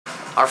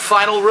Our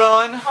final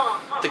run,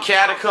 the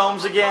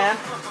catacombs again.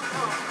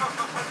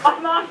 My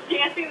mom's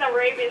dancing the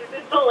ravens.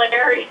 It's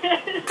hilarious.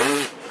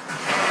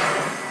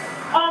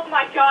 Oh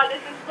my god,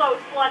 this is so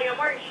slutty. I'm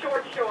wearing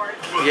shorts.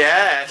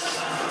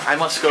 Yes, I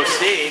must go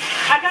see.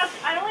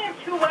 I only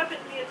have two weapons: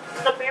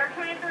 the bear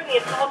commander and the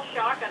assault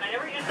shotgun. I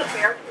never used the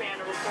bear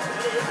commander before.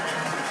 What is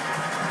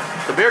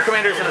it? The bear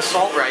commander is an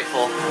assault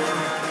rifle.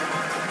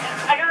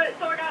 I got an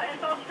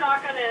assault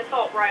shotgun and an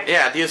assault rifle.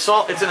 Yeah,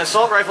 it's an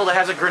assault rifle that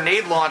has a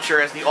grenade launcher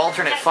as the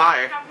alternate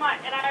fire. And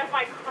I have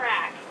my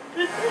crack.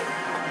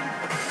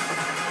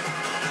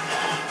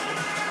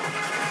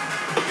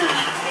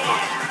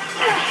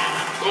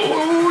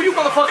 Ooh, you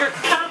motherfucker!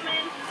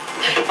 Coming.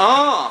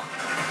 Oh!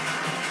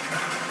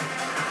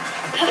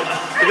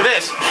 Look at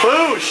this.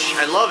 Boosh!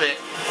 I love it.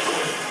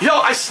 Yo,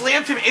 I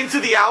slammed him into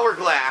the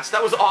hourglass.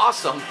 That was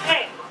awesome.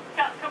 Hey,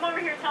 come over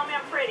here and tell me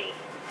I'm pretty.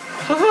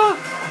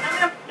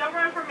 Don't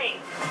run for me.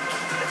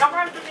 Don't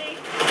run for me.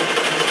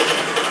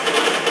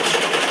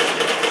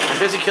 I'm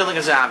busy killing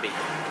a zombie.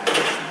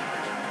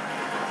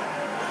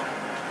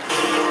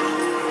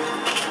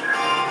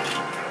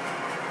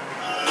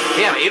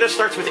 Damn, Ada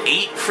starts with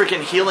 8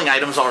 freaking healing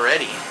items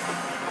already.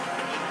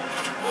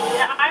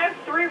 Yeah, I have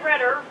 3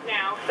 red herbs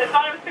now. I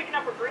thought I was picking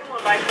up a green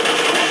one, but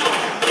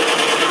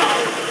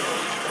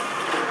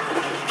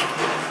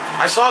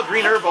I saw a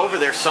green herb over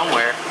there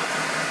somewhere.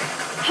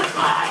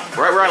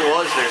 Right where I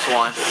was, there's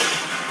one.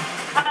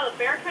 The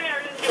bear commander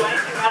didn't do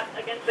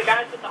anything against the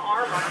guys with the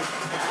armor.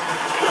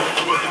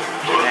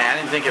 Man, I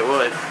didn't think it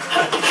would.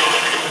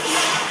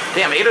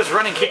 Damn, Ada's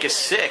running kick is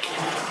sick.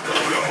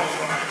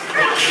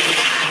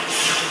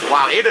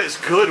 Wow, Ada is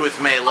good with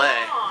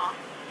melee.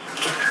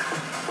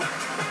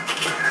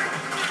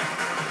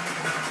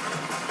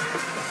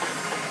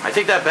 I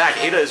take that back.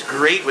 Ada is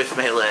great with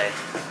melee.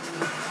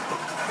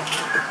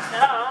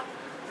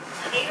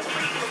 Ada's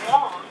pretty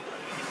long.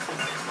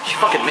 She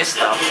fucking missed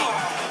though.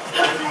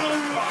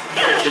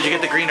 Did you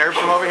get the green herb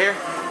from over here?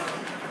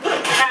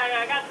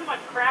 I got too much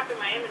crap in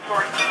my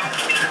inventory.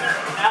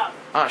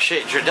 Oh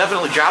shit, you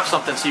definitely drop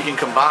something so you can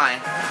combine.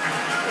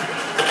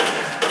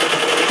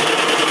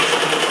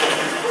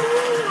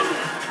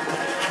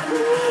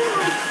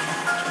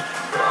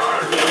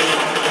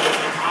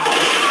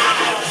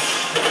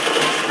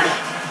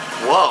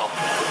 Whoa.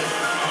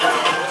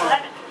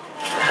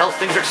 The hell,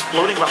 things are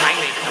exploding behind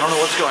me. I don't know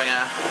what's going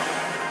on.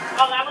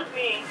 Oh, that was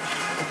me.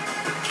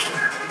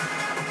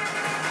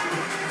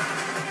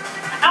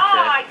 Oh,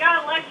 okay. I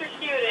got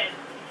electrocuted.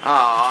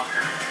 Aw.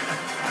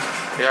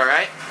 You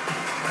alright?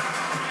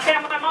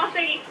 Yeah, my mom's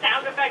making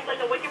sound effects like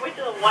the Wicked Witch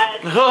of the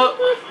West.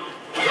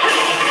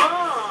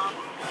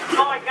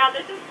 Oh my god,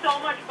 this is so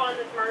much fun,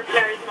 this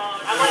Mercenaries mode.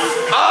 I'm like...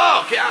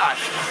 Oh,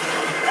 gosh.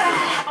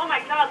 Oh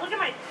my god, look at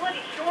my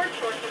slutty shorts.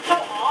 They're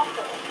so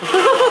awful.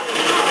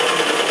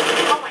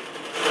 Oh my...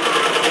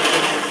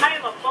 I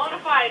am a bona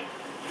fide...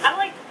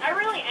 I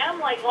really am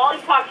like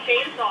Lollipop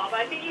Chainsaw, but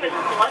I think he was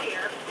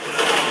sluttier.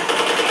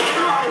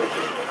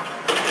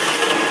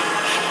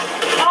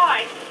 Oh,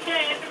 I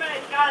can't even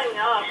got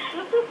enough.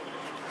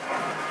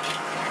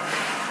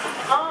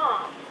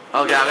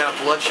 Oh god, I got a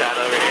bloodshot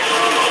over here.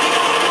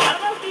 I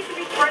don't know if he should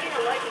be spreading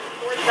her legs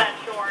towards that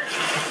short.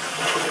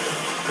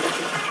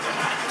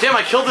 Damn,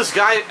 I killed this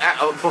guy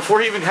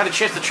before he even had a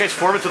chance to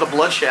transform into the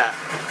bloodshot.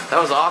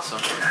 That was awesome.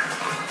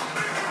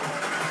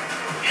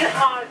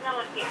 Oh, it's not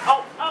like me.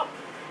 Oh.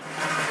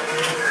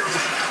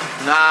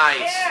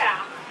 Nice.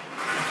 Yeah.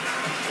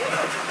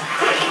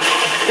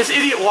 This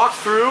idiot walked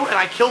through and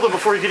I killed him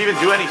before he could even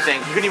do anything.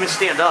 He couldn't even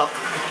stand up.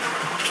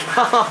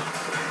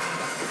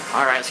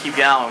 Alright, let's keep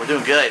going. We're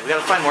doing good. We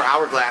gotta find more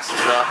hourglasses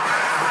though.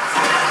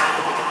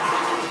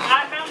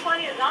 I found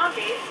plenty of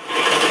zombies.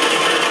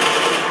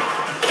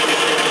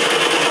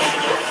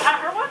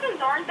 Her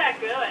weapons aren't that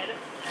good.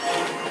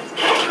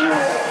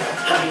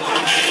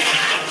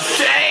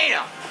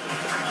 Damn!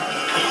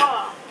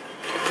 Oh.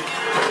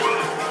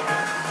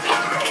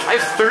 I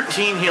have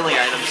 13 healing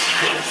items.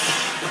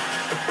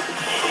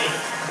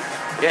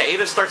 Yeah,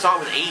 Ada starts out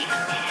with 8.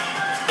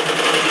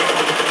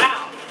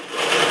 Wow.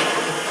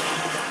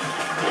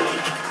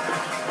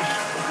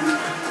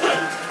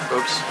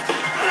 Oops.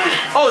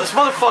 Oh, this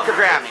motherfucker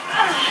grabbed me.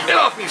 Get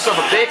off me, you son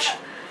of a bitch.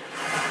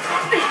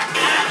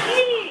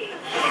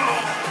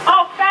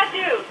 Oh, fat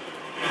dude.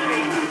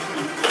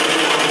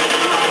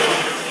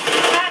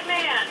 Fat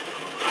man.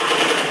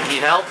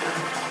 Need help?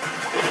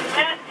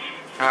 Yes.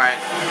 Alright.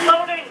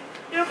 Loading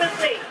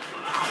stupidly.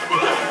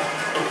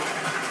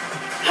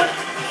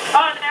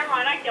 Oh, never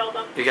mind. I killed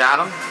him. You got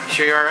him? You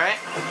sure you're alright?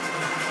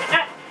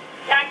 Yeah,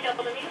 I killed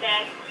him. He's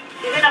dead.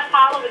 He's in a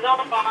pile of his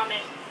own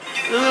vomit.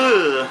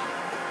 Ugh.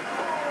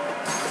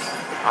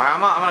 Alright, I'm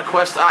gonna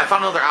quest. I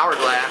found another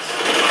hourglass.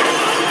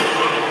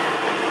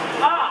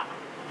 Ah.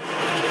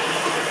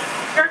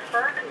 You're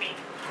burning me.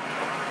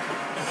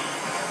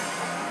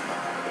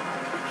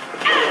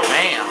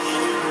 Man.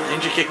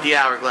 Ninja kick the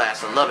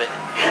hourglass. I love it.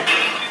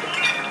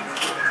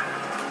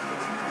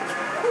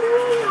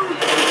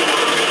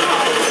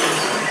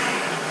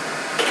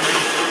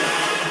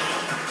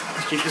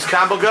 Let's keep this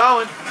combo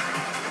going.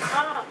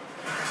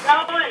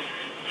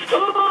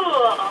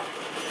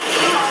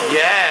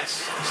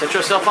 Set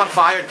yourself on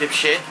fire,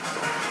 dipshit.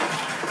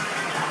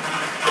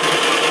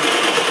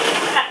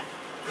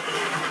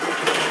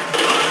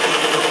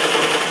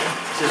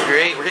 This is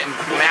great. We're getting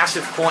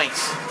massive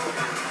points.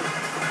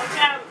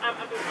 I'm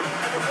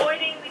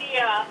avoiding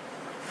the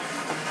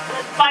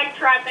spike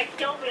trap that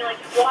killed me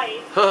like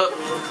twice.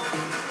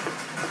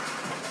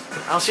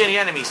 I don't see any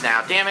enemies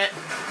now. Damn it.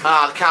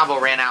 Ah, the combo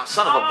ran out.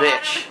 Son of a bitch.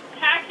 I was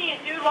attacking a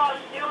dude while I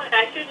was doing it.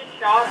 I should have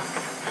shot him.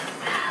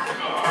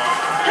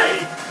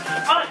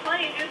 Oh, there's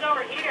plenty of dudes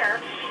over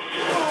here.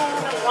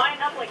 They're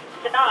lined up like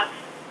ducks.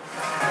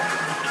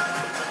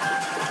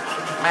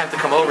 I have to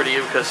come over to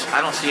you because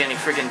I don't see any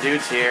freaking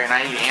dudes here and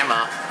I need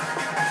ammo.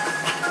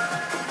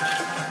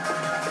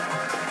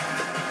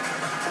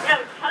 Yeah,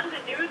 there's tons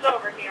of dudes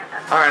over here.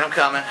 Alright, I'm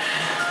coming.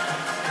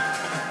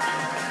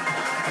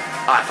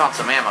 Oh, I found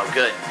some ammo.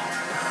 Good.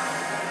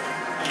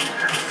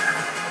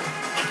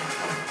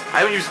 I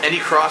haven't used any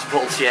cross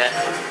bolts yet.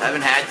 I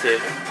haven't had to.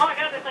 Oh my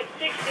god, there's like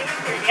 6 dudes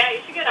here. Yeah,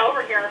 you should get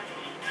over here.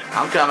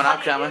 I'm coming.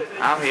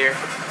 I'm here.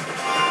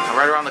 I'm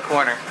right around the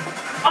corner.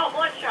 Oh,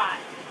 bloodshot.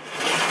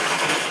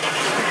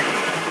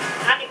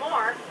 Not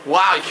anymore.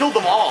 Wow, you killed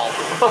them all.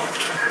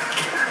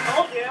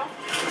 Told you.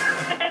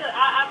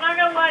 I'm not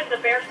gonna lie, the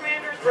Bear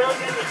Commander is really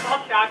good. The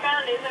assault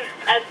shotgun isn't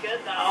as good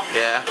though.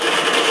 Yeah.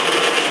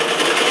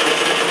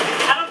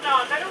 I don't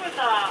know. I'm better with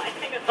I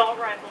think assault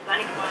rifles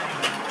anyway.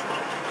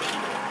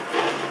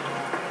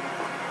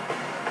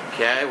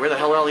 Okay, where the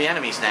hell are all the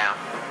enemies now?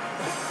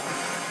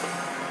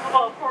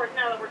 Well, of course,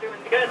 now that we're doing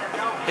good, they're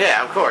going.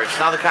 Yeah, of course.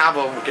 Now the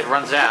combo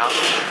runs out.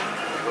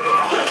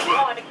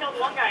 Oh, and I killed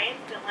one guy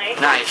instantly.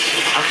 Nice.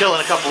 I'm killing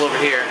a couple over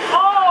here.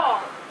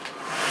 Oh!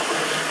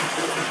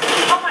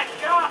 Oh my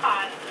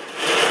god!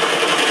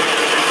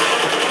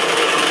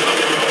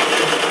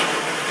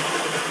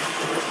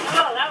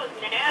 Oh, that was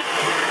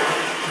nasty.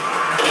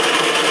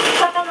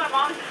 Oh, my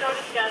mom's so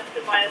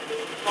disgusted by this.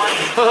 This is funny.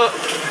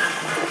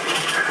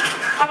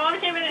 My mom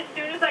came in as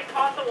soon as I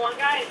caught the one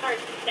guy and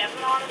started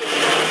stepping on him.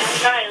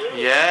 One guy,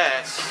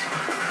 Yes.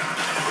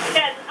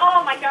 yes.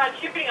 Oh my god,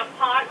 shooting a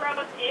pot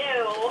roast.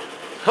 Ew.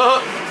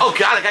 Oh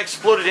god, that guy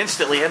exploded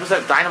instantly. He must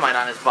have dynamite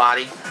on his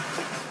body.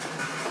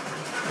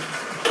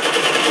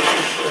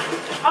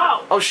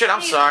 Oh. Oh shit,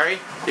 I'm sorry.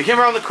 You came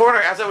around the corner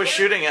as I was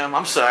shooting him.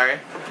 I'm sorry.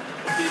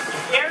 You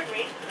scared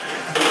me.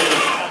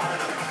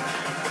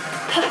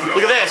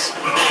 Look at this.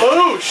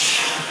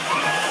 Boosh.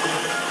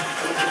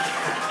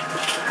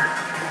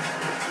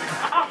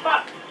 Oh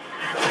fuck.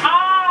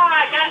 Ah,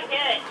 I got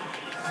hit.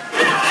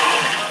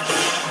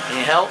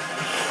 Any help?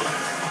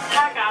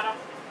 I got him.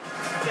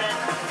 Good.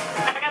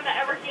 I got the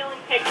ever healing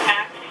pig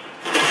pack.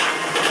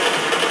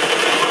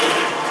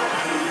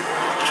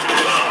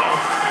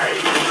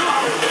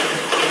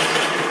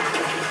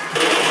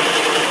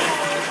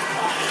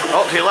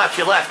 Oh, to your left,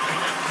 to your left.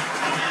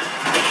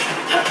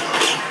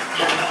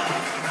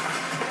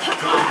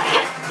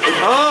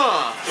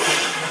 Oh.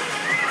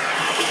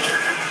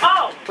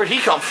 Oh! Where'd he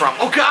come from?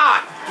 Oh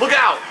god! Look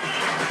out!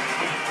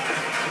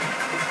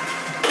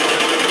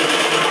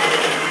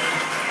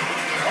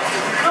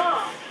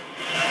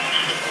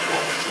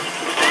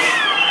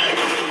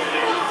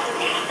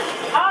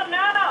 Oh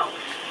no!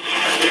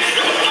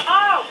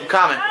 Oh! I'm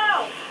coming.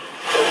 No!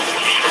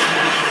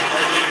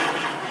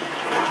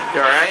 You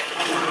alright?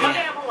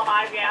 Okay, I'm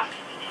alive, yeah.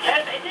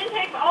 It didn't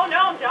take. Oh no,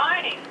 I'm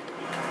dying.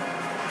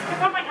 I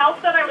thought my health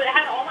said I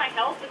had all my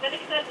health, but then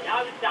it said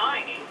I was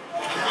dying.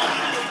 What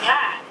was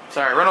that?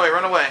 Sorry, run away,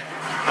 run away.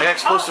 I got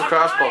explosive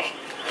crossbows.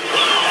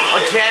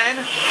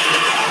 Again?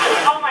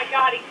 Oh my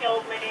god, he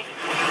killed me.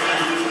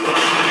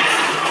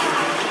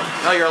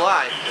 No, you're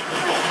alive.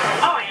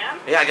 Oh, I am?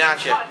 Yeah, I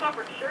got you. Oh, I thought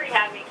for sure he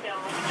had me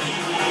killed.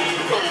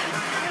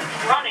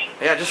 Just running.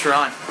 Yeah, just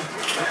run.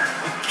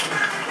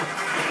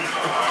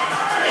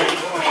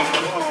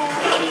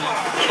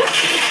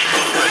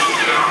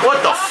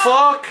 What the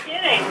fuck?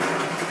 Kidding.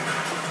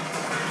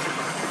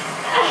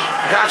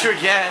 Got you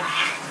again.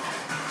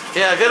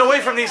 Yeah, get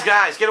away from these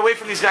guys. Get away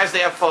from these guys. They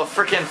have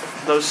frickin'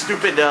 those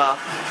stupid,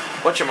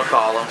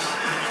 whatchamacallums.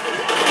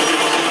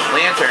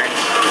 Lanterns.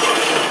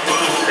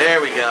 There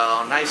we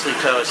go. Nicely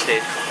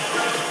toasted.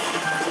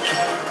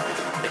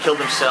 They killed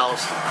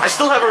themselves. I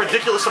still have a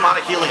ridiculous amount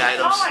of healing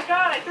items. Oh my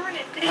god, I threw an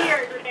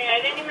incendiary grenade.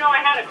 I didn't even know I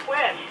had a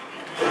quip.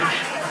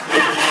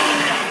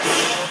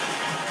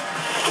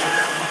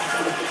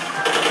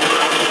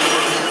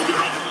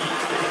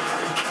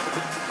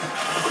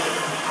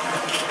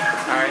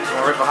 Alright, so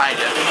we're right behind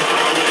you.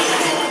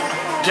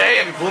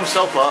 Damn, he blew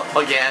himself up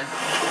again.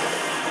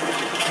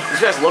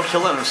 These guys love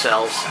killing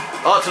themselves.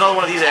 Oh, it's another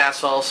one of these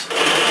assholes.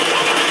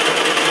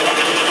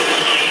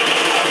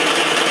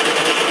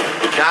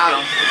 Got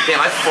him. Damn,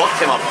 I fucked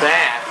him up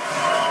bad.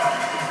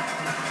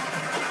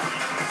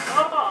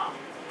 Oh.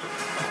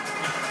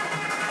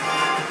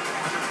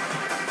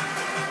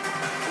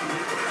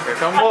 Here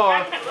come I more.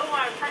 can't move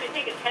when I'm trying to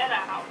take his head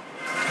out.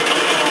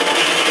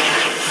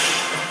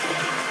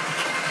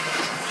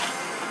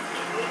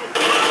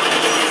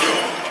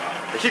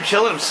 They keep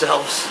killing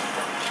themselves.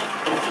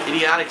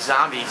 Idiotic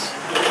zombies.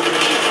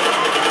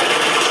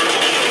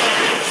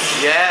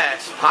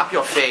 Yes. Pop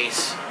your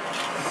face.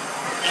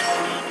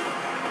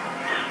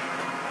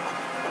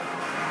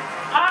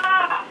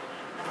 Ah!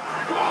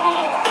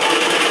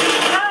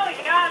 No,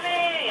 you got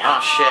me! Oh,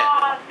 shit.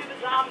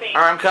 Stupid zombie.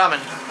 Alright, I'm coming.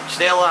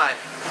 Stay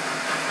alive.